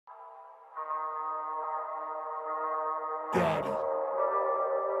Daddy.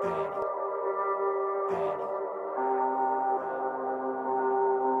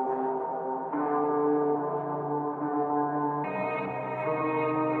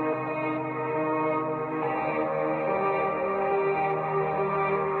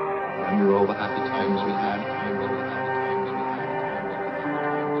 Remember all the happy times we had.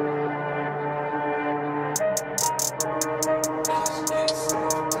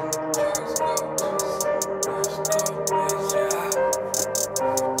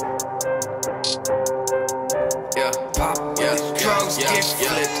 Drugs get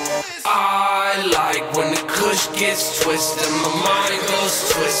flipped. I like when the kush gets twisted. My mind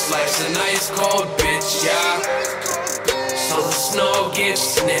goes twist. Life's an ice cold bitch, yeah. So the snow gets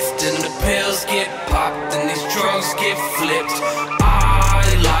sniffed and the pills get popped and these drugs get flipped. I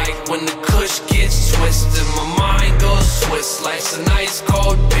like when the kush gets twisted. My mind goes twist. Life's an ice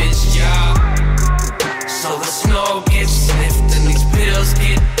cold bitch, yeah. So the snow gets sniffed and these pills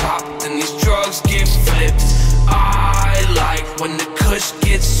get popped and these drugs get flipped. I like when the kush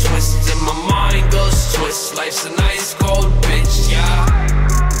gets twisted. My mind goes twist. Life's an ice cold bitch, yeah.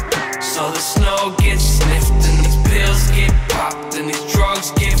 So the snow gets sniffed and these pills get popped and these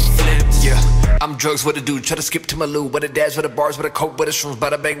drugs get flipped. Yeah, I'm drugs, what to do? Try to skip to my loo. What a dash, what a bars, what a coke, what a shrooms.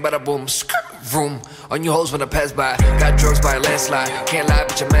 Bada bang, bada boom, skirt, vroom. On your hoes when I pass by. Got drugs by a landslide. Can't lie,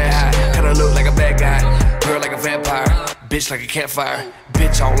 bitch, I'm mad high. Kinda look like a bad guy. Girl like a vampire. Bitch like a campfire.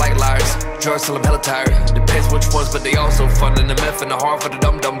 Bitch, I don't like liars. Drugs till I'm hella tired. Depends which ones, but they all so fun. And the meth and the hard for the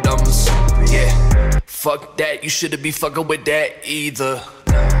dum-dum-dums. Yeah, fuck that. You shouldn't be fucking with that either.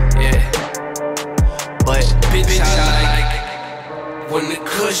 Yeah, but bitch, I like when the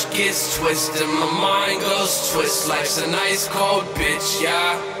kush gets twisted. My mind goes twist. Life's an ice cold bitch,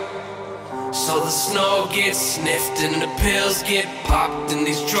 yeah. So the snow gets sniffed and the pills get popped and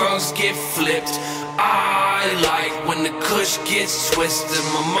these drugs get flipped. I like when the kush gets twisted.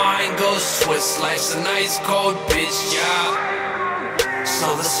 My mind goes twist. Life's an ice cold bitch, yeah.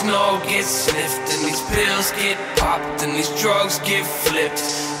 So the snow gets sniffed and these pills get popped and these drugs get flipped.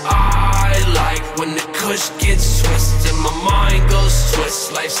 I like when the kush gets twisted. My mind goes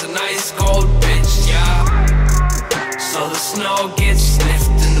twist. Life's an ice cold bitch, yeah. So the snow gets sniffed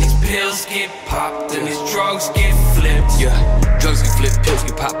and these pills get popped and these drugs get flipped. yeah, drugs get flipped, pills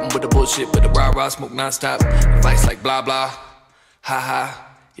get poppin' with the bullshit, with the rah-rah, smoke non-stop. Advice like blah blah,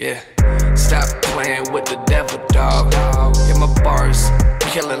 ha-ha, yeah. Stop playing with the devil, dog. Yeah, my bars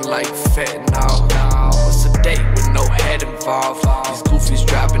killing like fentanyl. What's a date with no head involved? These goofies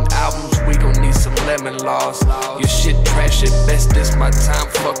dropping albums, we gon' need some lemon laws. Your shit trash at best, this my time,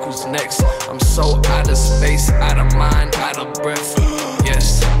 fuck who's next. I'm so out of space, out of mind, out of breath.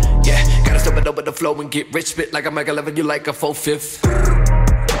 Yes, yeah, gotta step it up with the flow and get rich. Spit like a Mega 11, you like a 4/5.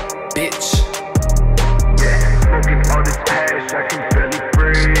 Bitch. Yeah, smoking all this hash, I can barely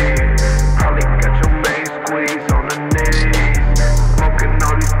breathe. Holly got your main squeeze on the knees. Smoking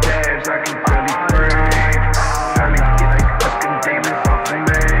all these dabs, I can barely breathe. Trying to get these fucking demons off of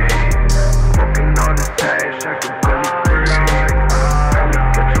me. Smoking all this hash, I can barely breathe. Holly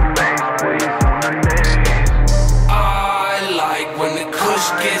got your main squeeze on the knees. I like when the kush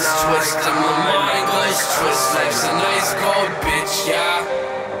gets twisted. My mind goes twist. Life's a nice cold bitch, yeah.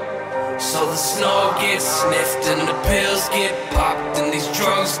 So the snow gets sniffed and the pills get popped and these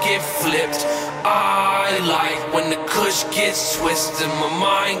drugs get flipped. I like when the kush gets twisted. My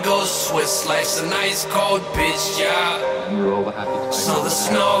mind goes twist. Life's a nice cold bitch, yeah. Remember all the happy times. So the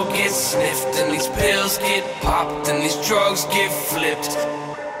snow gets sniffed and these pills get popped and these drugs get flipped.